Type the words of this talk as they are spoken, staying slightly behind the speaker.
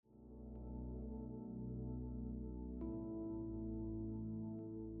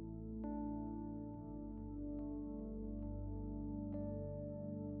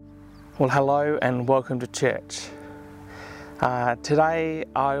Well, hello and welcome to church. Today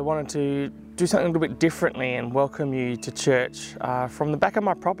I wanted to do something a little bit differently and welcome you to church from the back of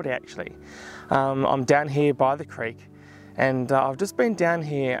my property actually. I'm down here by the creek and I've just been down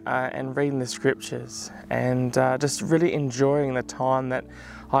here and reading the scriptures and just really enjoying the time that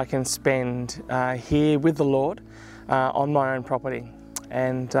I can spend here with the Lord on my own property.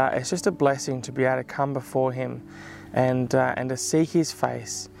 And it's just a blessing to be able to come before Him and to seek His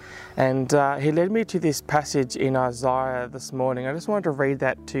face. And He led me to this passage in Isaiah this morning. I just wanted to read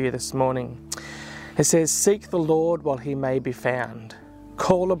that to you this morning. It says, "Seek the Lord while He may be found.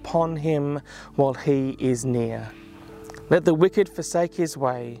 Call upon Him while He is near. Let the wicked forsake his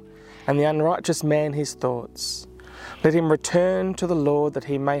way, and the unrighteous man his thoughts. Let him return to the Lord, that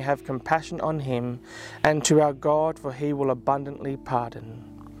He may have compassion on him, and to our God, for He will abundantly pardon.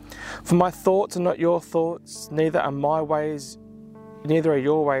 For my thoughts are not your thoughts, neither are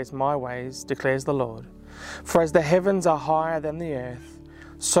your ways my ways, declares the Lord. For as the heavens are higher than the earth,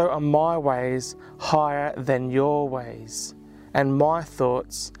 so are my ways higher than your ways, and my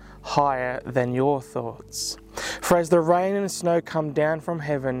thoughts higher than your thoughts. For as the rain and snow come down from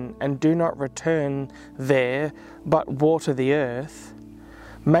heaven, and do not return there, but water the earth,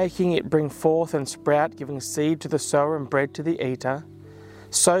 making it bring forth and sprout, giving seed to the sower and bread to the eater,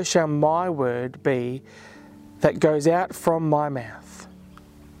 so shall my word be that goes out from my mouth.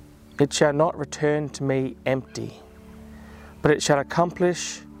 It shall not return to me empty, but it shall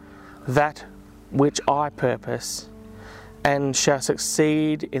accomplish that which I purpose, and shall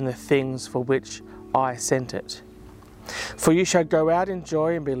succeed in the things for which I sent it. For you shall go out in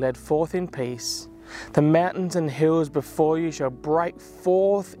joy and be led forth in peace. The mountains and hills before you shall break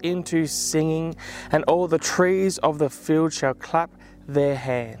forth into singing, and all the trees of the field shall clap their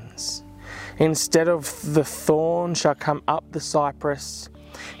hands. Instead of the thorn shall come up the cypress,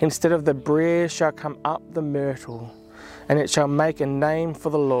 instead of the brier shall come up the myrtle, and it shall make a name for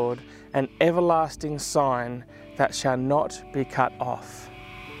the Lord, an everlasting sign that shall not be cut off."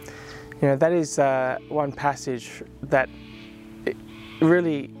 You know, that is one passage that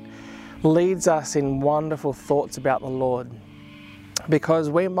really leads us in wonderful thoughts about the Lord, because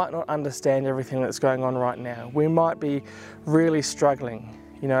we might not understand everything that's going on right now. We might be really struggling.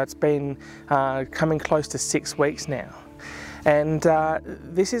 You know, it's been coming close to 6 weeks now. And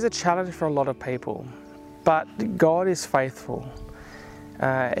this is a challenge for a lot of people. But God is faithful.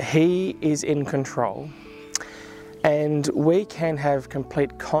 He is in control. And we can have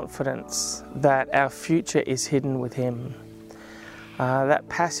complete confidence that our future is hidden with Him. That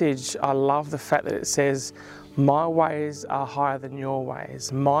passage, I love the fact that it says, "My ways are higher than your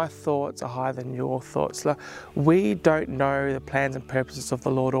ways. My thoughts are higher than your thoughts." We don't know the plans and purposes of the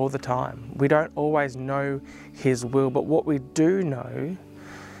Lord all the time. We don't always know His will, but what we do know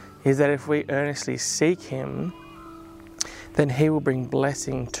is that if we earnestly seek Him, then He will bring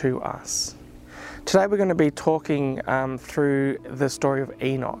blessing to us. Today we're going to be talking through the story of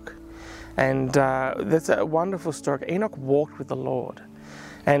Enoch. And that's a wonderful story. Enoch walked with the Lord.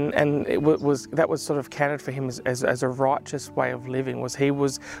 And that was sort of counted for him as a righteous way of living. He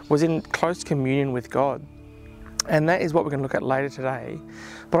was in close communion with God. And that is what we're going to look at later today.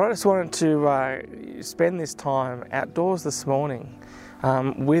 But I just wanted to spend this time outdoors this morning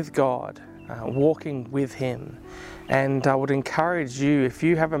with God, walking with Him. And I would encourage you, if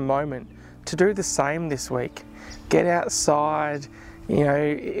you have a moment, to do the same this week. Get outside,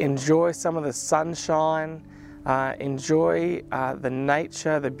 enjoy some of the sunshine, enjoy the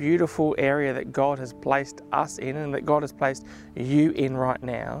nature, the beautiful area that God has placed us in and that God has placed you in right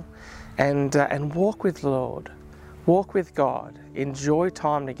now, and walk with the Lord, walk with God, enjoy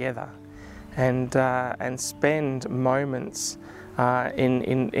time together, and spend moments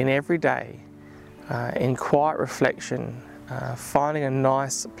in every day in quiet reflection, finding a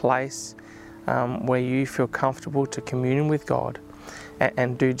nice place where you feel comfortable to commune with God,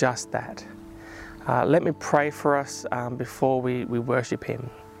 and do just that. Let me pray for us before we worship Him.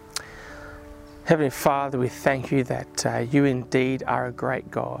 Heavenly Father, we thank You that You indeed are a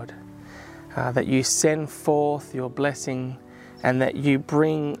great God, that You send forth Your blessing and that You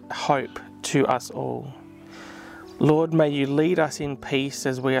bring hope to us all. Lord, may You lead us in peace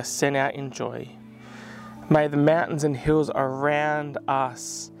as we are sent out in joy. May the mountains and hills around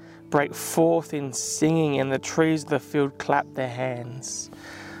us break forth in singing, and the trees of the field clap their hands.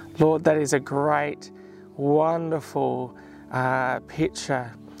 Lord, that is a great, wonderful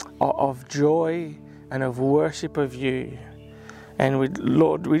picture of joy and of worship of You. And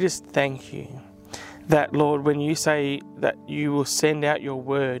Lord, we just thank You that, Lord, when You say that You will send out Your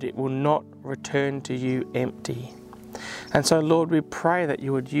word, it will not return to You empty. And so, Lord, we pray that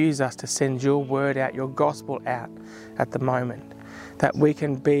you would use us to send your word out, your gospel out at the moment, that we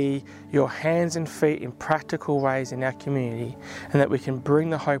can be your hands and feet in practical ways in our community, and that we can bring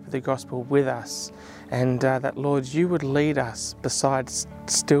the hope of the gospel with us, and that, Lord, you would lead us beside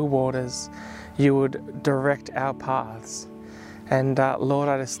still waters, you would direct our paths. And Lord,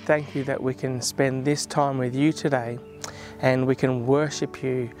 I just thank you that we can spend this time with you today, and we can worship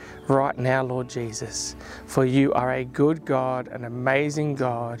you right now, Lord Jesus. For you are a good God, an amazing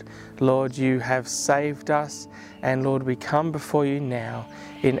God. Lord, you have saved us, and Lord, we come before you now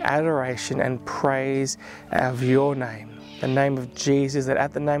in adoration and praise of your name, the name of Jesus, that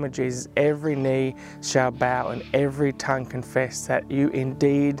at the name of Jesus every knee shall bow and every tongue confess that you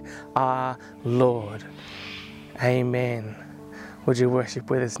indeed are Lord. Amen. Would you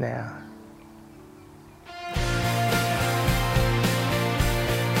worship with us now?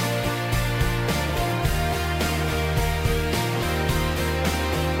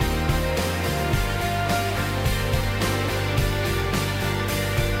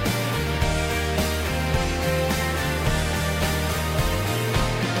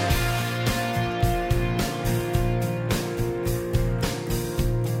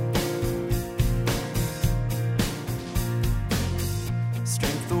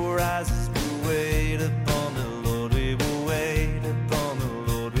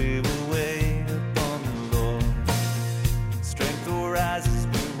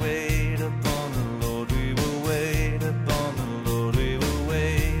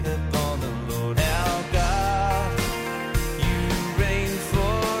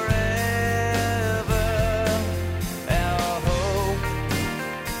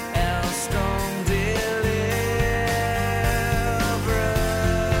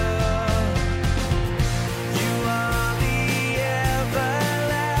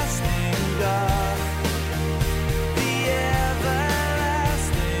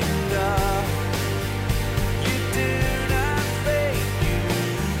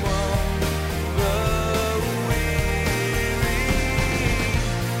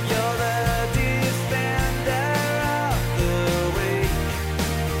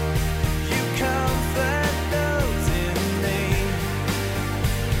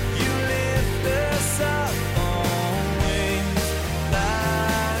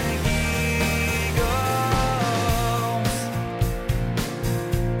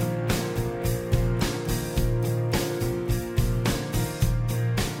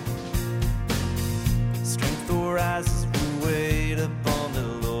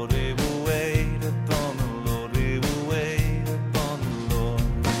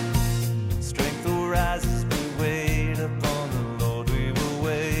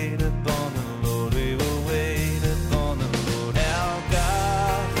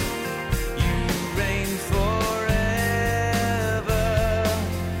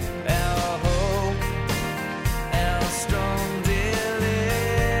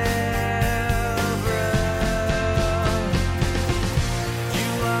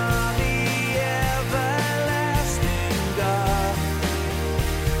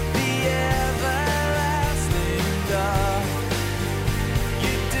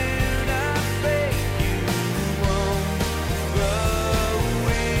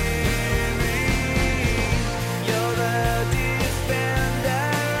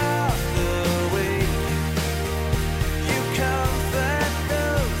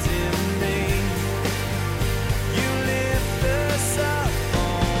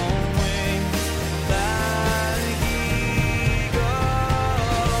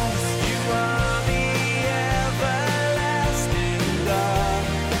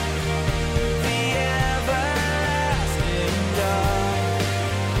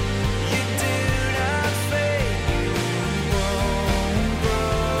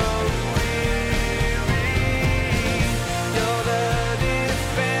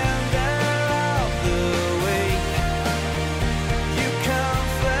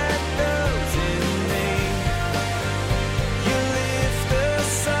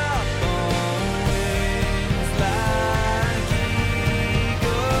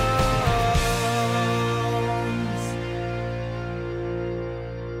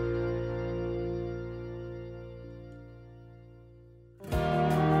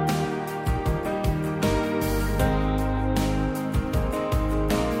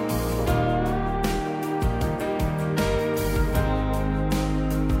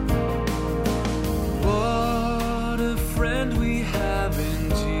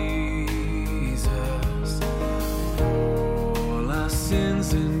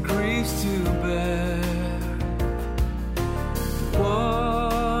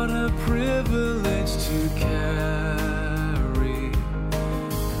 What a privilege to carry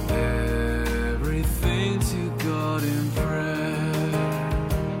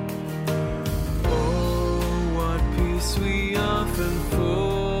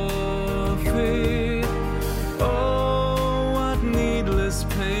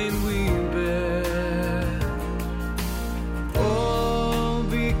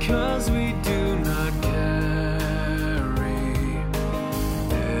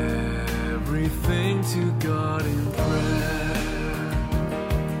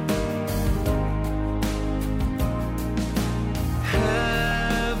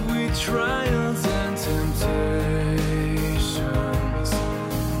trials and temptations.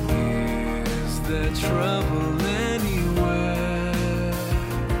 Is there trouble anywhere?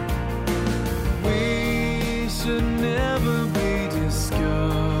 We should never be discouraged.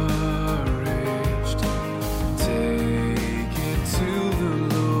 Take it to the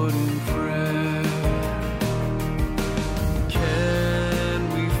Lord in prayer. Can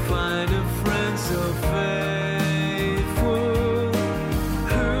we find a friend so faithful,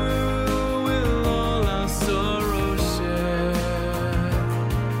 who will all our sorrow share?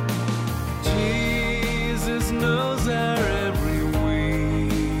 Jesus knows our every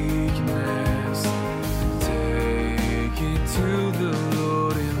weakness. Take it to the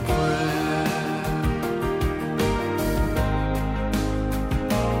Lord in prayer.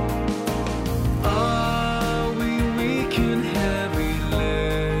 Are we weak and heavy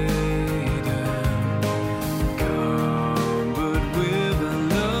laden, cumbered with a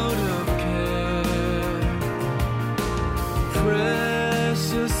load of care?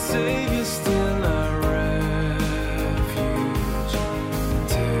 Precious Savior, still our refuge.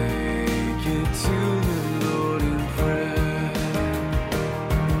 Take it to the Lord in prayer.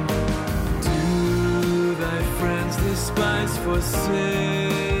 Do thy friends despise,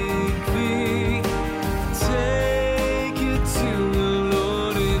 forsake thee? Take it to the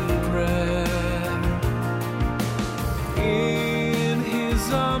Lord in prayer. In his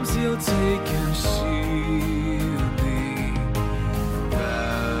arms he'll take and shield thee.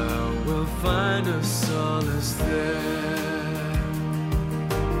 Thou wilt find a solace there.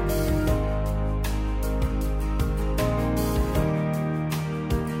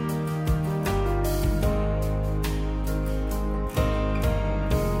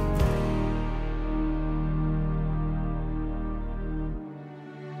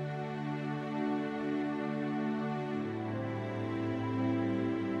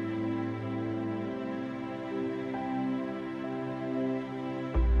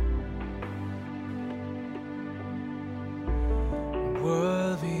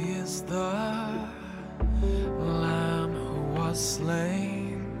 Worthy is the Lamb who was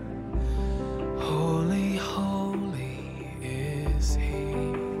slain. Holy, holy is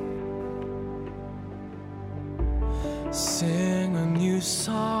he. Sing a new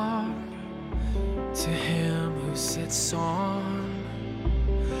song to him who sits on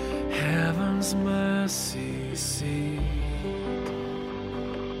heaven's mercy seat.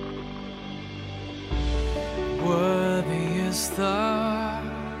 Worthy is the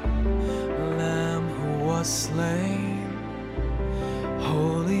Lamb who was slain.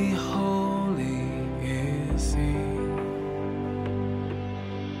 Holy, holy is he.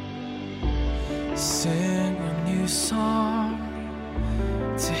 Sing a new song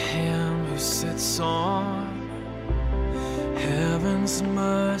to him who sits on heaven's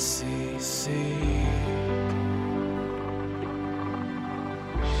mercy seat.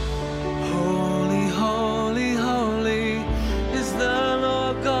 Holy, holy, holy is the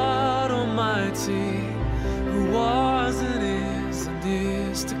Lord God Almighty, who was and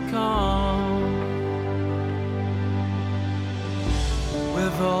is to come.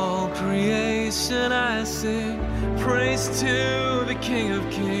 With all creation I sing praise to the King of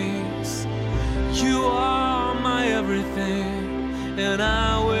Kings. You are my everything, and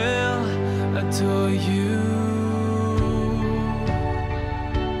I will adore you.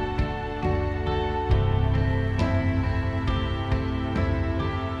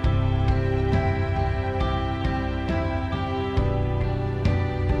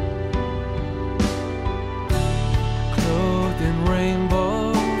 Clothed in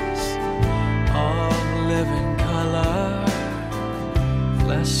rainbows of living color,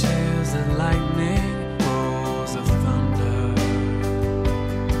 flashes of lightning, rolls of thunder.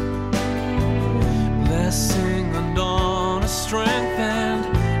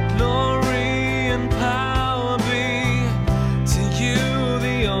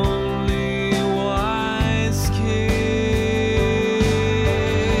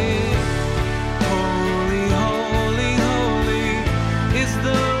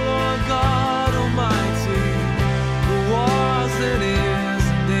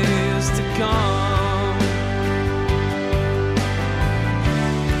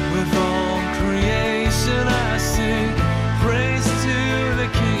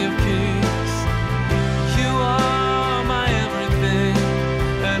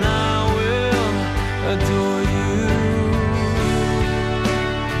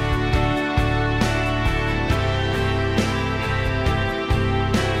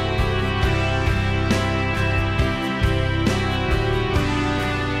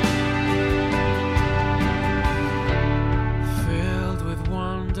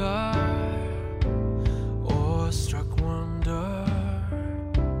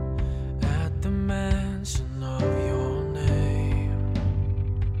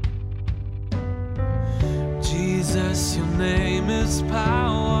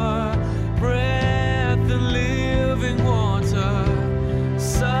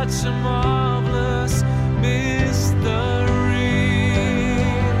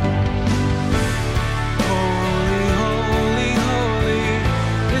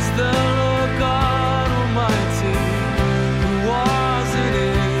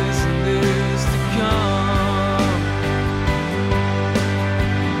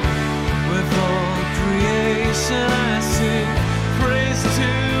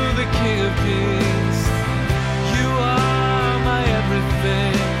 of Kings. You are my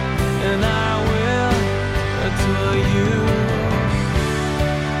everything, and I will adore you.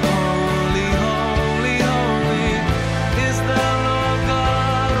 Holy, holy, holy is the Lord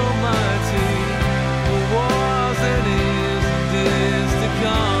God Almighty, who was and is to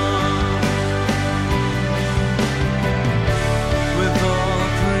come. With all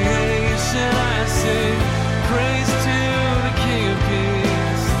creation I sing praise to the King of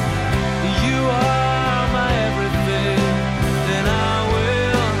Kings. You are my everything, and I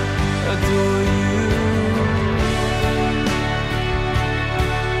will adore you.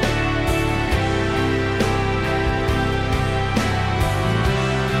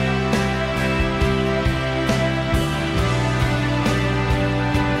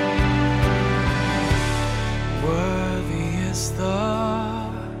 Worthy is the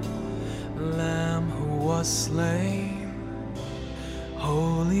Lamb who was slain.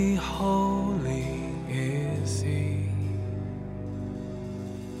 Holy, holy is he.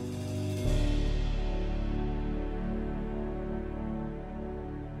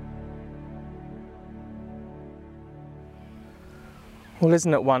 Well,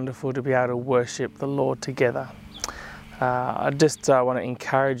 isn't it wonderful to be able to worship the Lord together? I just want to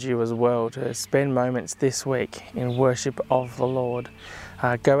encourage you as well to spend moments this week in worship of the Lord.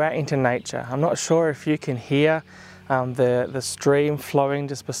 Go out into nature. I'm not sure if you can hear the stream flowing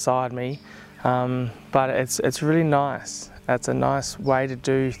just beside me, but it's really nice. That's a nice way to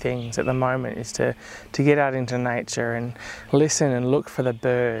do things at the moment, is to get out into nature and listen and look for the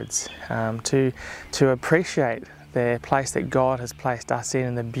birds, to appreciate the place that God has placed us in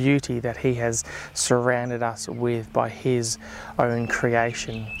and the beauty that He has surrounded us with by His own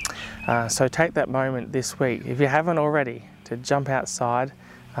creation. So take that moment this week, if you haven't already, to jump outside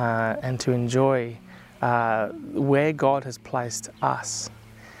and to enjoy where God has placed us.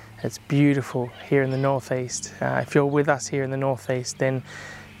 It's beautiful here in the northeast. If you're with us here in the northeast, then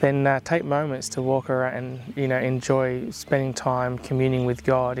take moments to walk around and enjoy spending time communing with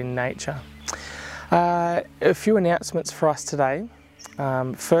God in nature. A few announcements for us today.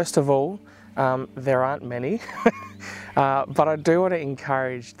 First of all, there aren't many, but I do want to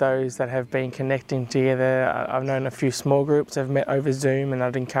encourage those that have been connecting together. I've known a few small groups have met over Zoom, and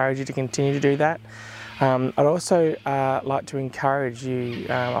I'd encourage you to continue to do that. I'd also like to encourage you.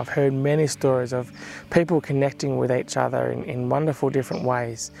 I've heard many stories of people connecting with each other in wonderful different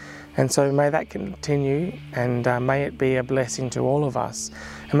ways, and so may that continue, and may it be a blessing to all of us,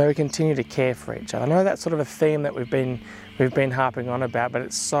 and may we continue to care for each other. I know that's sort of a theme that we've been harping on about, but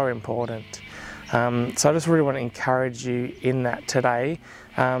it's so important. So I just really want to encourage you in that today,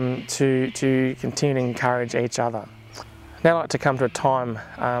 to continue to encourage each other. Now I'd like to come to a time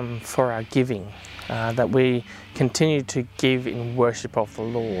for our giving, that we continue to give in worship of the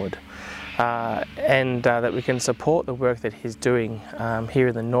Lord, and that we can support the work that He's doing here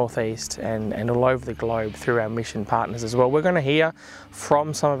in the northeast and all over the globe through our mission partners as well. We're going to hear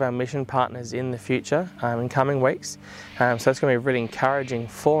from some of our mission partners in the future, in coming weeks, so it's going to be really encouraging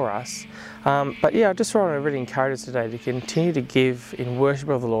for us. But yeah, I just want to really encourage us today to continue to give in worship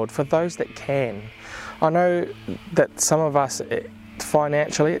of the Lord for those that can. I know that some of us,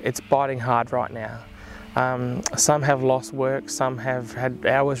 financially, it's biting hard right now. Some have lost work, some have had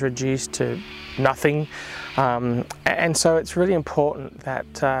hours reduced to nothing, and so it's really important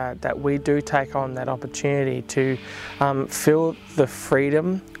that we do take on that opportunity to feel the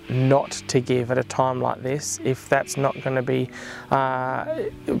freedom not to give at a time like this, if that's not going to be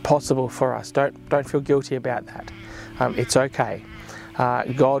possible for us. Don't feel guilty about that. It's okay.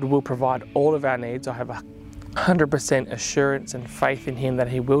 God will provide all of our needs. I have 100% assurance and faith in Him that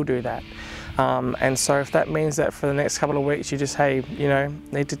He will do that. And so if that means that for the next couple of weeks you just,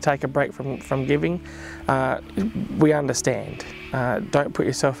 need to take a break from giving, we understand. Don't put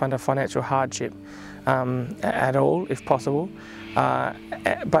yourself under financial hardship at all, if possible,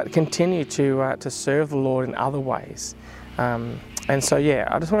 but continue to serve the Lord in other ways. And so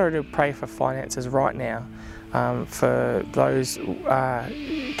I just wanted to pray for finances right now, for those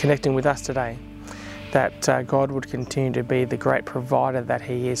connecting with us today, that God would continue to be the great provider that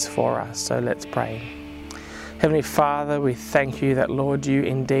He is for us. So let's pray. Heavenly Father, we thank You that, Lord, You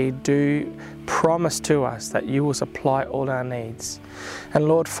indeed do promise to us that You will supply all our needs. And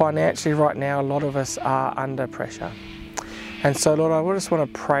Lord, financially right now, a lot of us are under pressure. And so, Lord, I just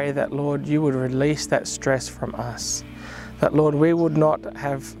want to pray that, Lord, You would release that stress from us. That, Lord, we would not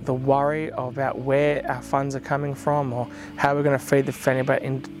have the worry about where our funds are coming from or how we're going to feed the family, but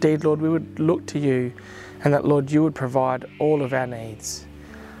indeed, Lord, we would look to You, and that, Lord, You would provide all of our needs.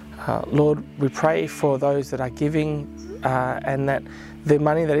 Lord, we pray for those that are giving, and that the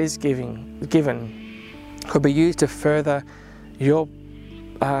money that is given could be used to further your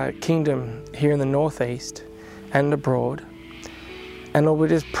kingdom here in the northeast and abroad. And Lord, we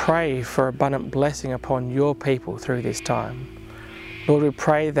just pray for abundant blessing upon your people through this time. Lord, we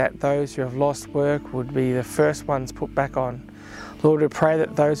pray that those who have lost work would be the first ones put back on. Lord, we pray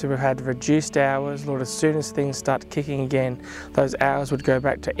that those who have had reduced hours, Lord, as soon as things start kicking again, those hours would go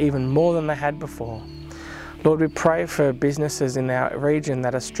back to even more than they had before. Lord, we pray for businesses in our region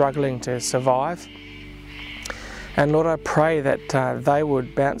that are struggling to survive. And Lord, I pray that they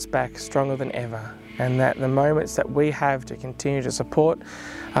would bounce back stronger than ever, and that the moments that we have to continue to support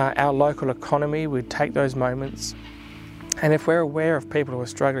our local economy, we'd take those moments. And if we're aware of people who are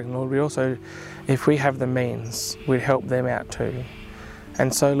struggling, Lord, we also, if we have the means, we'd help them out too.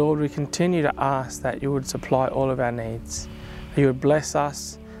 And so, Lord, we continue to ask that you would supply all of our needs, that you would bless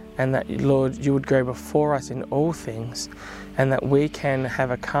us, and that, Lord, you would go before us in all things, and that we can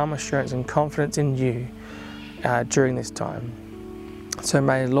have a calm assurance and confidence in you during this time. So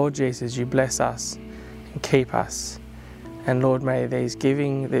may, Lord Jesus, you bless us and keep us. And Lord, may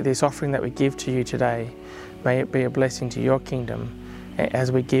this offering that we give to you today, may it be a blessing to your kingdom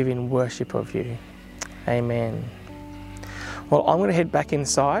as we give in worship of you. Amen. Well, I'm going to head back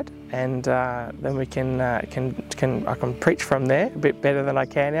inside, and then we I can preach from there a bit better than I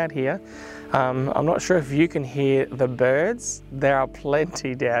can out here. I'm not sure if you can hear the birds. There are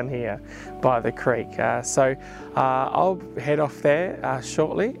plenty down here by the creek. So I'll head off there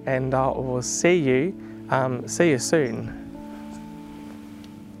shortly, and we'll see you soon.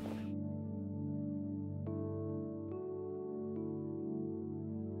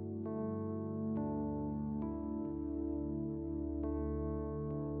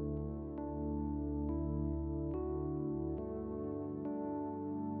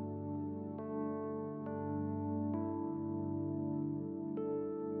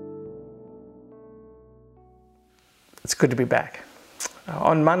 It's good to be back.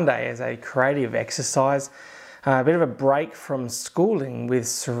 On Monday, as a creative exercise, a bit of a break from schooling with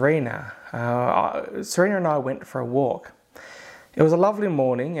Serena. Serena and I went for a walk. It was a lovely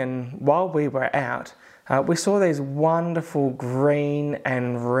morning, and while we were out, we saw these wonderful green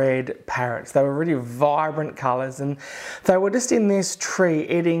and red parrots. They were really vibrant colours, and they were just in this tree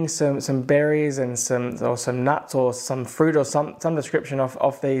eating some berries and some nuts or some fruit or some description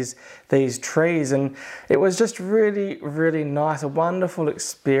of these trees. And it was just really, really nice, a wonderful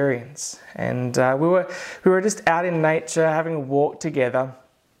experience. And we were just out in nature having a walk together.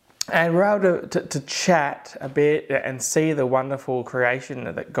 And we're able to chat a bit and see the wonderful creation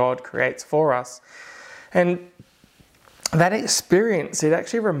that God creates for us. And that experience, it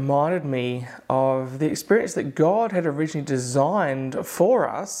actually reminded me of the experience that God had originally designed for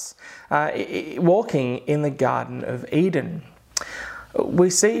us walking in the Garden of Eden. We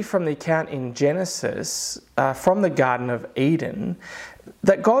see from the account in Genesis, from the Garden of Eden,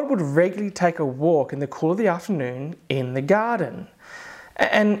 that God would regularly take a walk in the cool of the afternoon in the garden.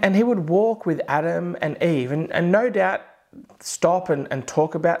 And he would walk with Adam and Eve, and no doubt stop and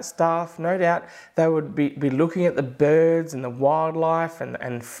talk about stuff. No doubt they would be looking at the birds and the wildlife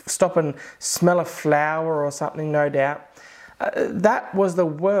and stop and smell a flower or something, no doubt. That was the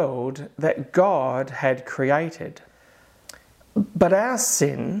world that God had created. But our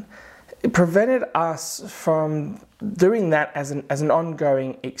sin prevented us from doing that as an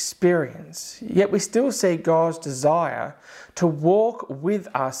ongoing experience. Yet we still see God's desire to walk with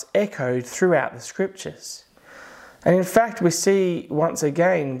us echoed throughout the scriptures. And in fact, we see once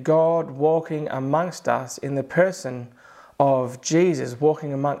again God walking amongst us in the person of Jesus,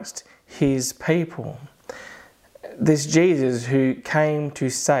 walking amongst his people. This Jesus who came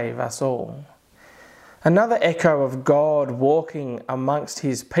to save us all. Another echo of God walking amongst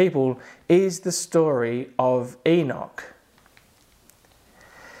his people is the story of Enoch.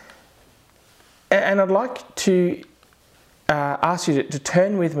 And I'd like to ask you to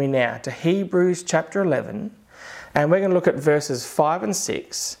turn with me now to Hebrews chapter 11. And we're going to look at verses 5 and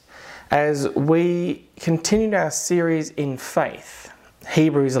 6 as we continue our series in faith,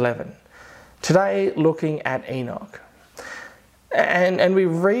 Hebrews 11. Today, looking at Enoch. And we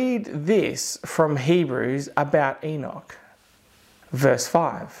read this from Hebrews about Enoch. Verse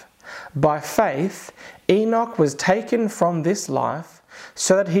 5. By faith, Enoch was taken from this life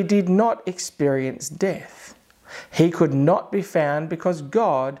so that he did not experience death. He could not be found because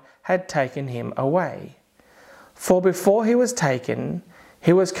God had taken him away. For before he was taken,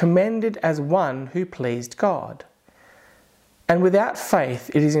 he was commended as one who pleased God. And without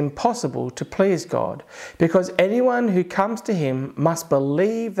faith it is impossible to please God, because anyone who comes to him must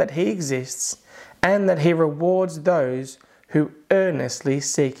believe that he exists and that he rewards those who earnestly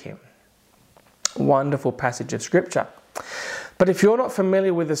seek him. Wonderful passage of scripture. But if you're not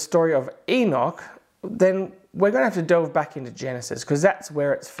familiar with the story of Enoch, then we're going to have to delve back into Genesis, because that's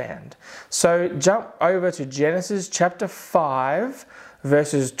where it's found. So jump over to Genesis chapter 5,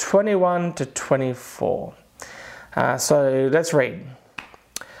 verses 21 to 24. So let's read.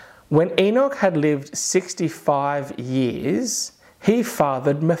 When Enoch had lived 65 years, he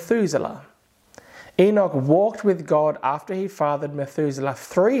fathered Methuselah. Enoch walked with God after he fathered Methuselah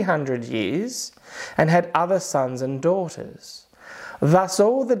 300 years and had other sons and daughters. Thus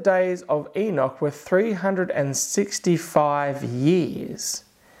all the days of Enoch were 365 years.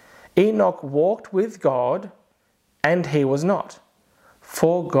 Enoch walked with God, and he was not,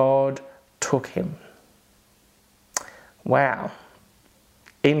 for God took him. Wow.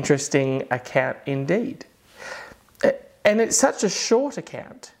 Interesting account indeed. And it's such a short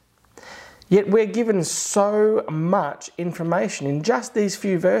account. Yet we're given so much information in just these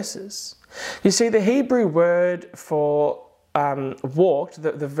few verses. You see, the Hebrew word for walked,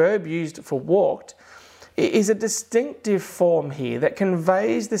 the verb used for walked, is a distinctive form here that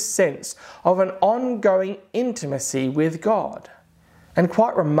conveys the sense of an ongoing intimacy with God. And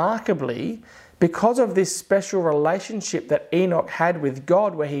quite remarkably, because of this special relationship that Enoch had with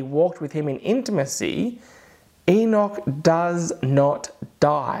God, where he walked with him in intimacy, Enoch does not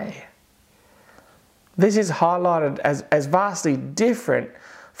die. This is highlighted as vastly different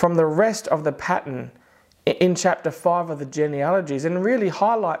from the rest of the pattern in chapter 5 of the genealogies, and really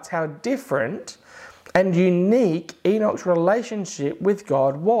highlights how different and unique Enoch's relationship with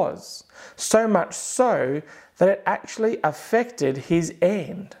God was. So much so that it actually affected his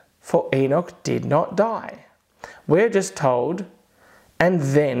end, for Enoch did not die. We're just told, and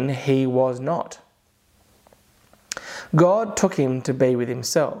then he was not. God took him to be with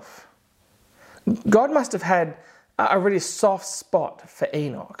himself. God must have had a really soft spot for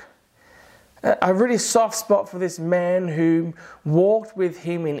Enoch. A really soft spot for this man who walked with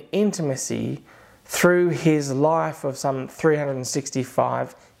him in intimacy through his life of some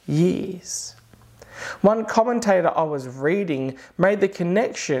 365 years. One commentator I was reading made the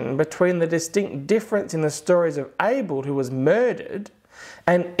connection between the distinct difference in the stories of Abel, who was murdered,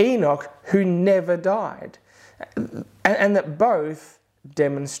 and Enoch, who never died, and that both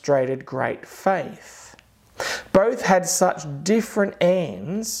demonstrated great faith. Both had such different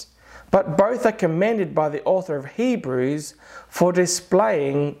ends, but both are commended by the author of Hebrews for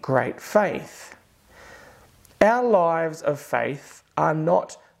displaying great faith. Our lives of faith are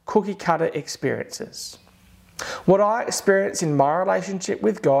not cookie-cutter experiences. What I experience in my relationship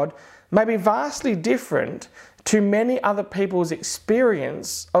with God may be vastly different to many other people's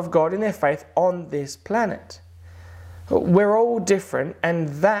experience of God in their faith on this planet. We're all different, and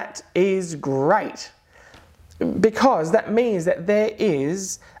that is great, because that means that there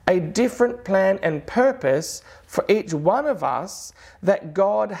is a different plan and purpose for each one of us that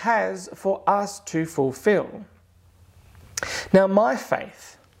God has for us to fulfill. Now, my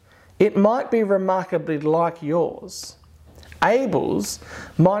faith, it might be remarkably like yours. Abel's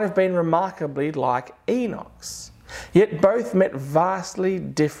might have been remarkably like Enoch's. Yet both met vastly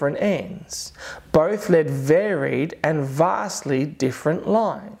different ends. Both led varied and vastly different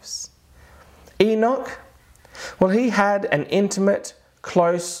lives. Enoch, well, he had an intimate,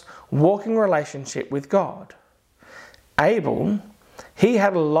 close, walking relationship with God. Abel, he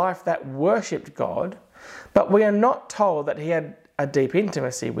had a life that worshipped God, but we are not told that he had a deep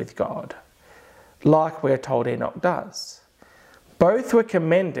intimacy with God, like we are told Enoch does. Both were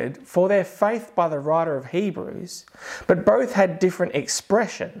commended for their faith by the writer of Hebrews, but both had different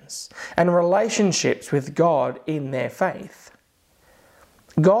expressions and relationships with God in their faith.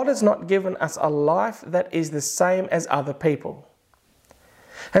 God has not given us a life that is the same as other people.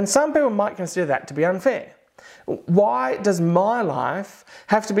 And some people might consider that to be unfair. Why does my life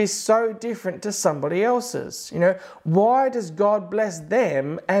have to be so different to somebody else's? Why does God bless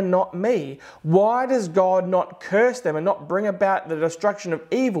them and not me? Why does God not curse them and not bring about the destruction of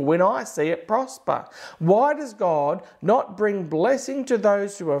evil when I see it prosper? Why does God not bring blessing to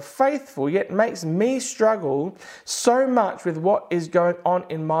those who are faithful, yet makes me struggle so much with what is going on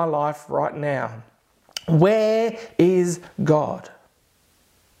in my life right now? Where is God?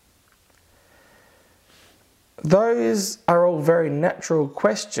 Those are all very natural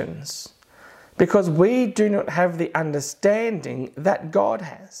questions, because we do not have the understanding that God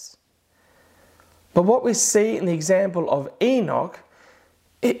has. But what we see in the example of Enoch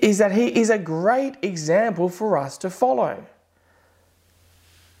is that he is a great example for us to follow.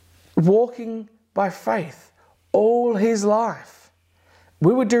 Walking by faith all his life,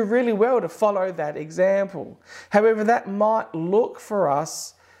 we would do really well to follow that example. However, that might look for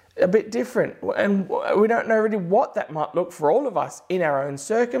us a bit different, and we don't know really what that might look for all of us in our own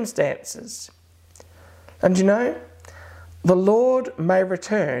circumstances. And you know, the Lord may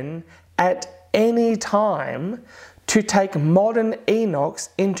return at any time to take modern Enochs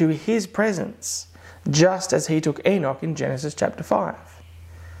into his presence, just as he took Enoch in Genesis chapter 5.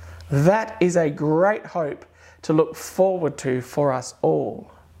 That is a great hope to look forward to for us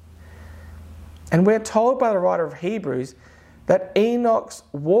all. And we're told by the writer of Hebrews that Enoch's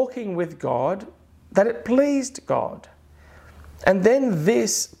walking with God, that it pleased God. And then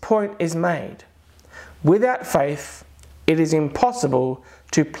this point is made: without faith, it is impossible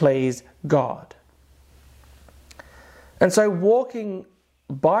to please God. And so walking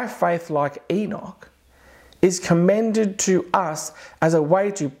by faith like Enoch is commended to us as a way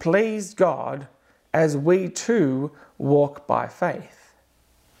to please God as we too walk by faith.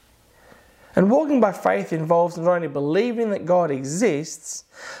 And walking by faith involves not only believing that God exists,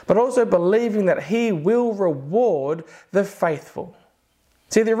 but also believing that he will reward the faithful.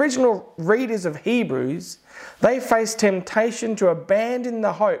 See, the original readers of Hebrews, they faced temptation to abandon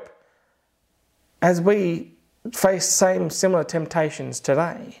the hope as we face similar temptations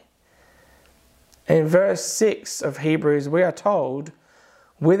today. In verse 6 of Hebrews, we are told,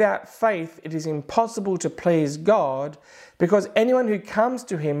 without faith it is impossible to please God, because anyone who comes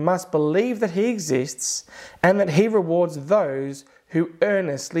to him must believe that he exists and that he rewards those who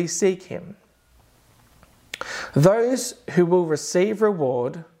earnestly seek him. Those who will receive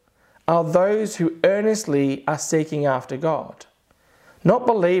reward are those who earnestly are seeking after God, not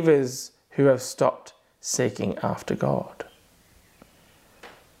believers who have stopped seeking after God.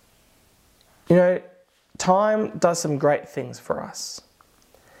 You know, time does some great things for us.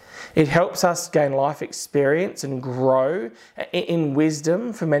 It helps us gain life experience and grow in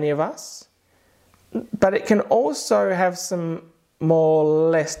wisdom for many of us. But it can also have some more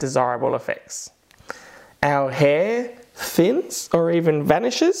less desirable effects. Our hair thins or even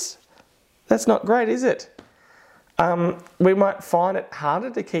vanishes. That's not great, is it? We might find it harder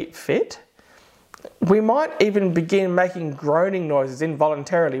to keep fit. We might even begin making groaning noises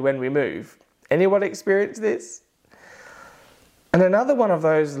involuntarily when we move. Anyone experience this? And another one of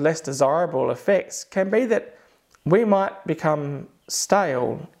those less desirable effects can be that we might become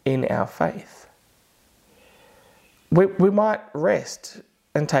stale in our faith. We might rest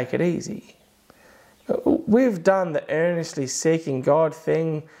and take it easy. We've done the earnestly seeking God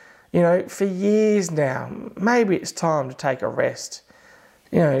thing, for years now. Maybe it's time to take a rest,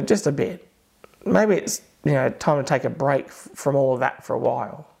 just a bit. Maybe it's, time to take a break from all of that for a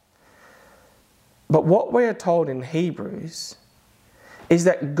while. But what we are told in Hebrews is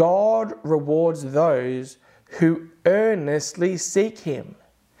that God rewards those who earnestly seek him.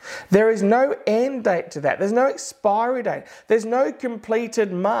 There is no end date to that. There's no expiry date. There's no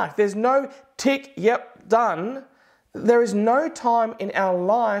completed mark. There's no tick, yep, done. There is no time in our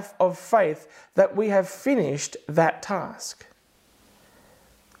life of faith that we have finished that task.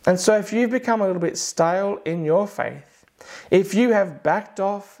 And so if you've become a little bit stale in your faith, if you have backed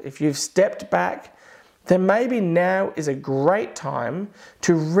off, if you've stepped back, then maybe now is a great time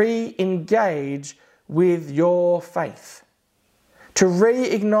to re-engage with your faith, to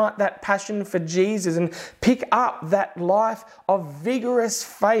reignite that passion for Jesus and pick up that life of vigorous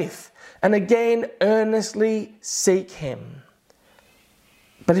faith and again earnestly seek him.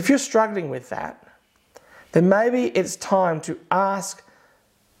 But if you're struggling with that, then maybe it's time to ask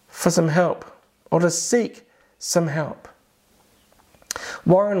for some help or to seek some help.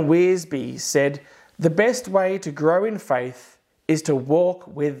 Warren Wiersbe said, "The best way to grow in faith is to walk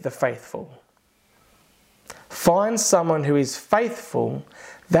with the faithful." Find someone who is faithful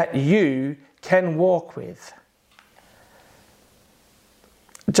that you can walk with.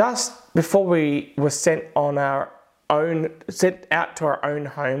 Just before we were sent out to our own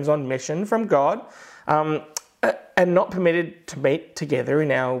homes on mission from God, and not permitted to meet together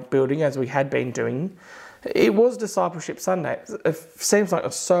in our building as we had been doing, it was Discipleship Sunday. It seems like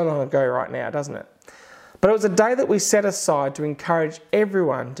it's so long ago right now, doesn't it? But it was a day that we set aside to encourage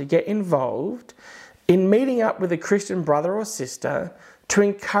everyone to get involved in meeting up with a Christian brother or sister, to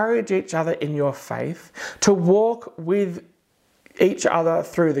encourage each other in your faith, to walk with each other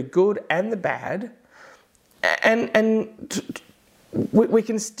through the good and the bad, and we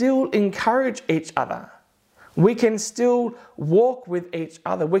can still encourage each other. We can still walk with each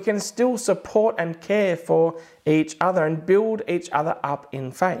other. We can still support and care for each other and build each other up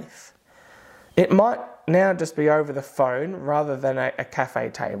in faith. It might now just be over the phone rather than a cafe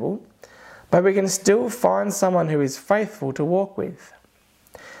table, but we can still find someone who is faithful to walk with.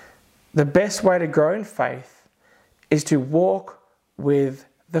 The best way to grow in faith is to walk with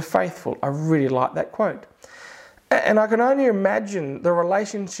the faithful. I really like that quote. And I can only imagine the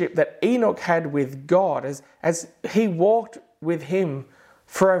relationship that Enoch had with God as he walked with him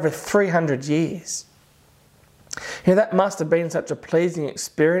for over 300 years. That must have been such a pleasing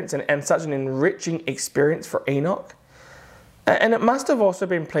experience and such an enriching experience for Enoch. And it must have also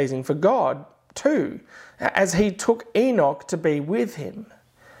been pleasing for God too, as he took Enoch to be with him.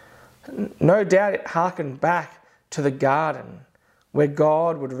 No doubt it harkened back to the garden where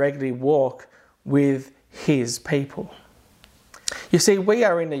God would regularly walk with his people. You see, we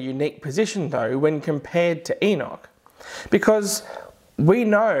are in a unique position though when compared to Enoch, because we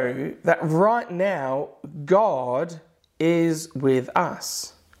know that right now God is with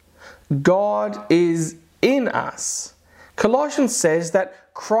us. God is in us. Colossians says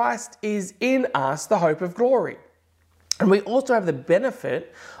that Christ is in us, the hope of glory. And we also have the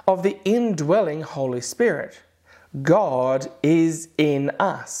benefit of the indwelling Holy Spirit. God is in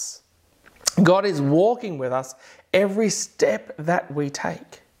us. God is walking with us every step that we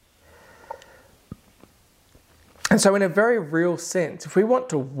take. And so in a very real sense, if we want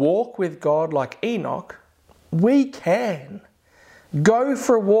to walk with God like Enoch, we can. Go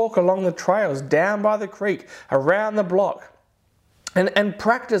for a walk along the trails, down by the creek, around the block, and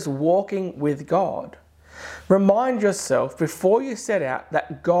practice walking with God. Remind yourself before you set out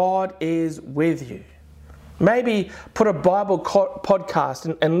that God is with you. Maybe put a Bible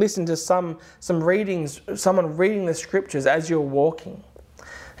podcast and listen to some readings, someone reading the scriptures as you're walking.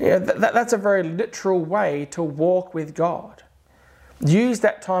 That's a very literal way to walk with God. Use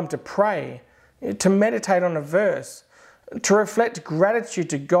that time to pray, to meditate on a verse, to reflect gratitude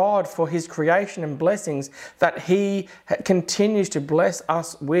to God for his creation and blessings that he continues to bless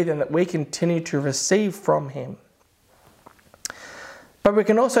us with and that we continue to receive from him. But we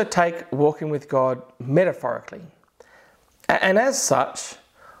can also take walking with God metaphorically. And as such,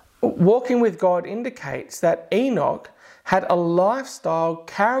 walking with God indicates that Enoch had a lifestyle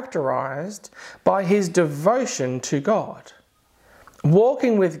characterized by his devotion to God.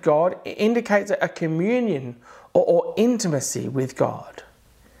 Walking with God indicates a communion or intimacy with God.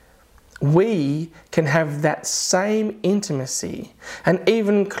 We can have that same intimacy and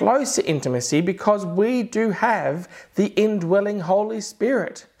even closer intimacy because we do have the indwelling Holy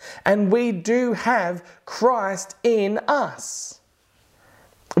Spirit and we do have Christ in us.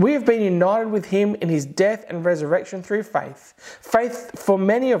 We have been united with him in his death and resurrection through faith. Faith for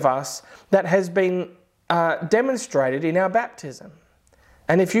many of us that has been demonstrated in our baptism.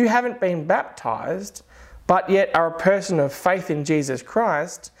 And if you haven't been baptized, but yet are a person of faith in Jesus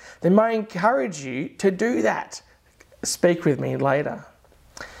Christ, then may I encourage you to do that. Speak with me later.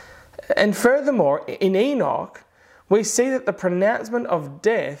 And furthermore, in Enoch, we see that the pronouncement of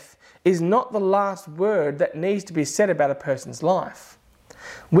death is not the last word that needs to be said about a person's life.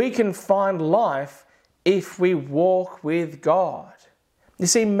 We can find life if we walk with God. You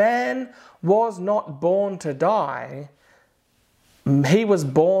see, man was not born to die. He was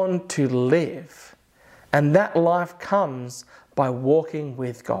born to live. And that life comes by walking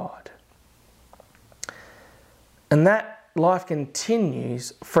with God. And that life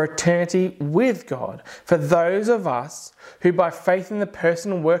continues for eternity with God. For those of us who by faith in the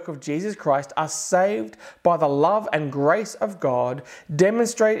person and work of Jesus Christ are saved by the love and grace of God,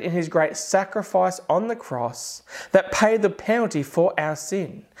 demonstrated in his great sacrifice on the cross that paid the penalty for our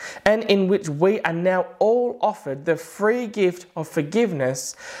sin, and in which we are now all offered the free gift of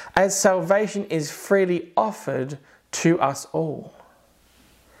forgiveness as salvation is freely offered to us all.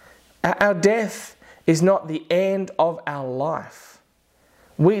 Our death is not the end of our life.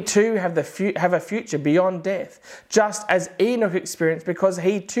 We too have a future beyond death, just as Enoch experienced, because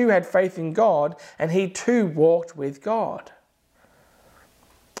he too had faith in God and he too walked with God.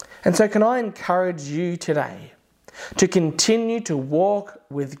 And so can I encourage you today to continue to walk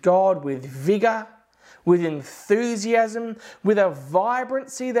with God with vigour, with enthusiasm, with a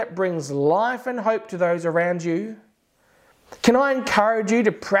vibrancy that brings life and hope to those around you? Can I encourage you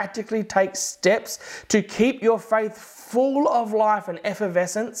to practically take steps to keep your faith full of life and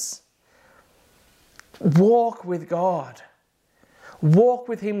effervescence? Walk with God. Walk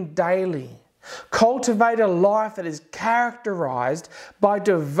with him daily. Cultivate a life that is characterized by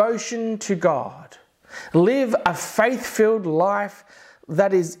devotion to God. Live a faith-filled life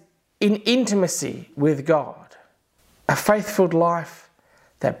that is in intimacy with God. A faith-filled life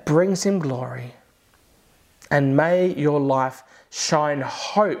that brings him glory. And may your life shine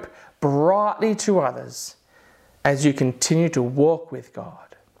hope brightly to others as you continue to walk with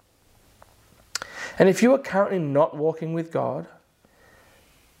God. And if you are currently not walking with God,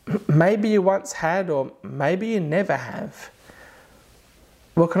 maybe you once had, or maybe you never have.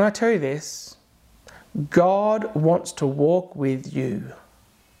 Well, can I tell you this? God wants to walk with you.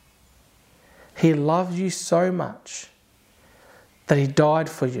 He loves you so much that He died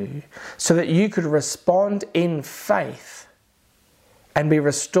for you so that you could respond in faith and be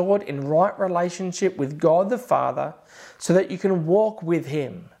restored in right relationship with God the Father so that you can walk with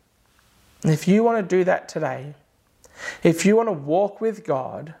Him. And if you want to do that today, if you want to walk with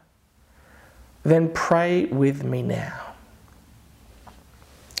God, then pray with me now.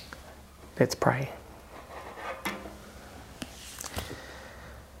 Let's pray.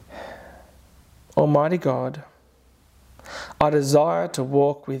 Almighty God, I desire to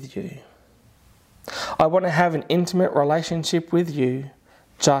walk with you. I want to have an intimate relationship with you,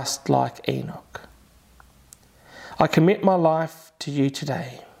 just like Enoch. I commit my life to you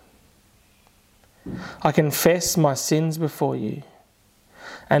today. I confess my sins before you,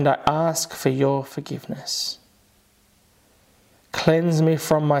 and I ask for your forgiveness. Cleanse me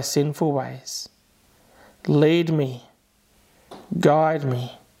from my sinful ways. Lead me, guide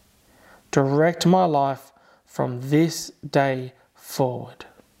me, direct my life from this day forward.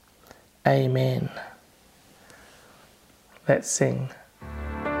 Amen. Let's sing.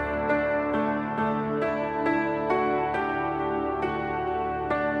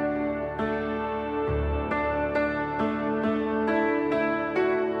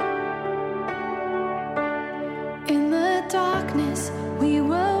 In the darkness, we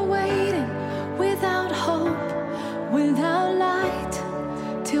were waiting without hope, without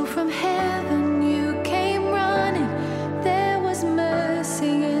light, till from heaven you came running. There was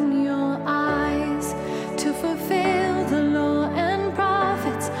mercy in your eyes to fulfill the law and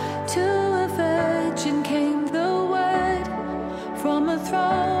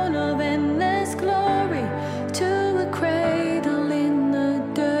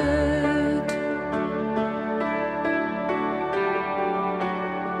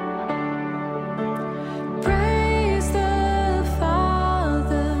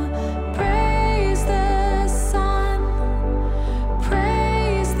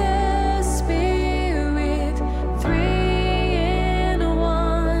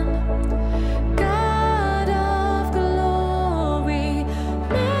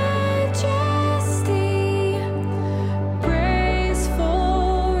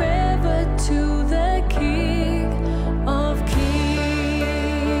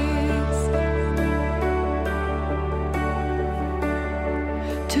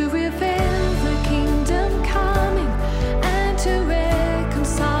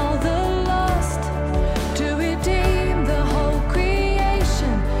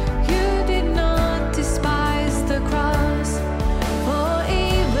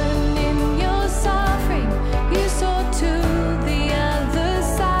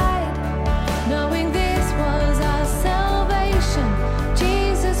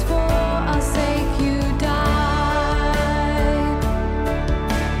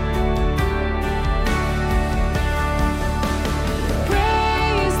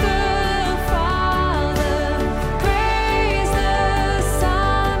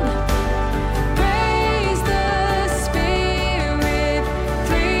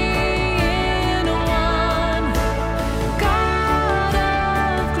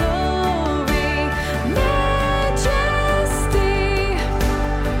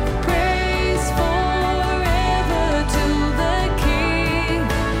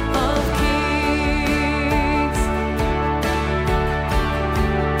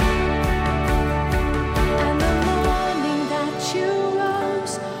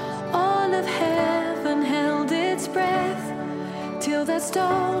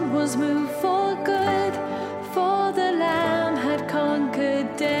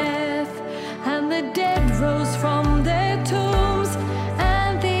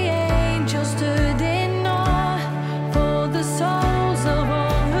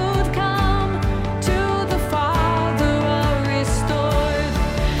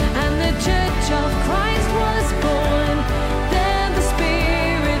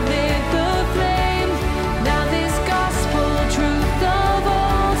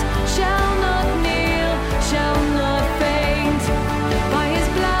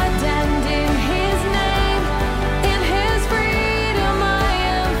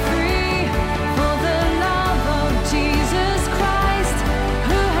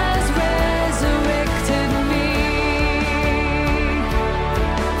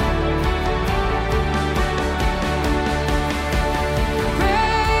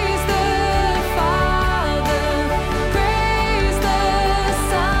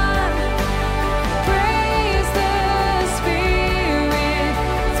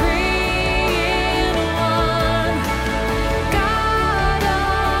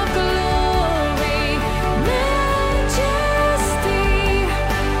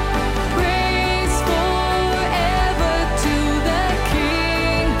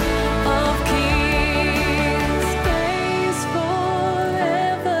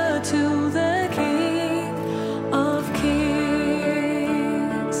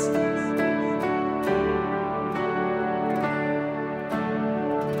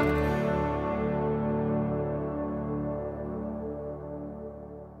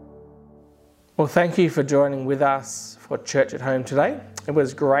Well, thank you for joining with us for Church at Home today. It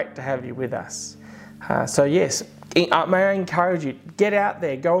was great to have you with us. Yes, may I encourage you, get out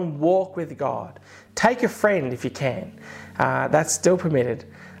there, go and walk with God. Take a friend if you can. That's still permitted.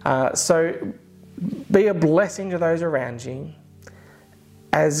 So be a blessing to those around you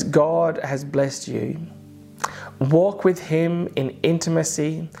as God has blessed you. Walk with Him in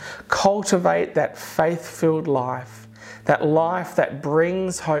intimacy. Cultivate that faith-filled life, that life that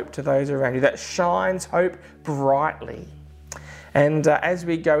brings hope to those around you, that shines hope brightly. And as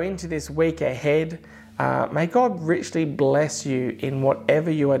we go into this week ahead, may God richly bless you in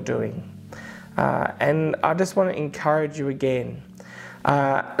whatever you are doing. And I just want to encourage you again,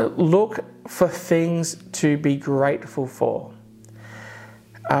 look for things to be grateful for.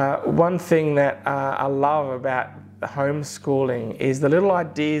 One thing that I love about homeschooling is the little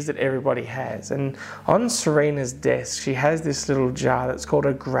ideas that everybody has. And on Serena's desk, she has this little jar that's called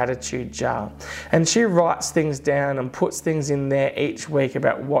a gratitude jar. And she writes things down and puts things in there each week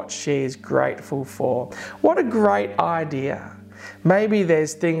about what she is grateful for. What a great idea. Maybe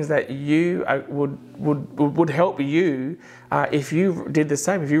there's things that you would help you if you did the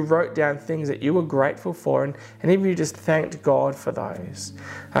same, if you wrote down things that you were grateful for and even you just thanked God for those.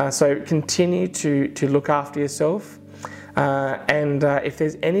 So continue to look after yourself, and if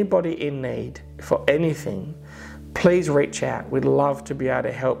there's anybody in need for anything, please reach out. We'd love to be able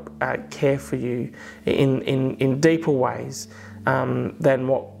to help care for you in deeper ways than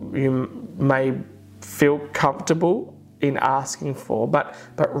what you may feel comfortable in asking for, but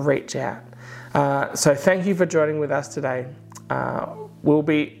reach out. So thank you for joining with us today. We'll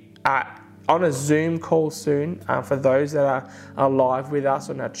be on a Zoom call soon for those that are live with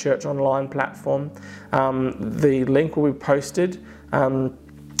us on our Church Online platform. The link will be posted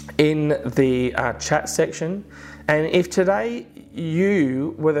in the chat section. And if today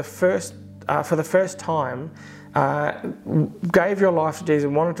you were for the first time, gave your life to Jesus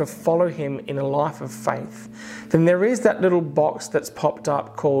and wanted to follow Him in a life of faith, then there is that little box that's popped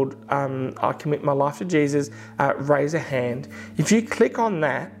up called I commit my life to Jesus, raise a hand. If you click on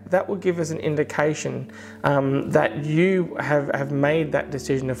that, that will give us an indication that you have made that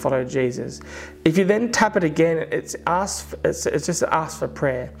decision to follow Jesus. If you then tap it again, it's just ask for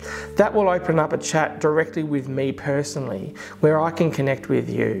prayer. That will open up a chat directly with me personally, where I can connect with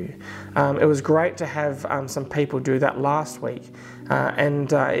you. It was great to have some people do that last week.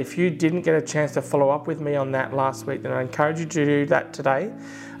 And if you didn't get a chance to follow up with me on that last week, then I encourage you to do that today.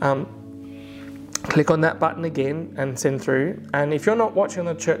 Click on that button again and send through. And if you're not watching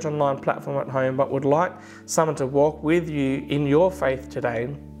the Church Online platform at home but would like someone to walk with you in your faith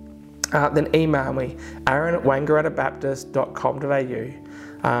today, then email me,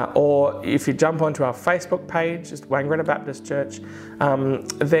 aaron@wangarattabaptist.com.au. Or if you jump onto our Facebook page, just Wangaratta Baptist Church,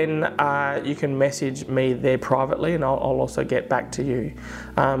 then you can message me there privately and I'll also get back to you.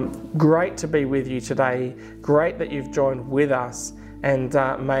 Great to be with you today. Great that you've joined with us. And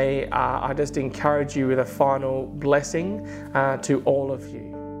may I just encourage you with a final blessing to all of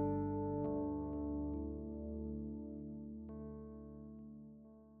you.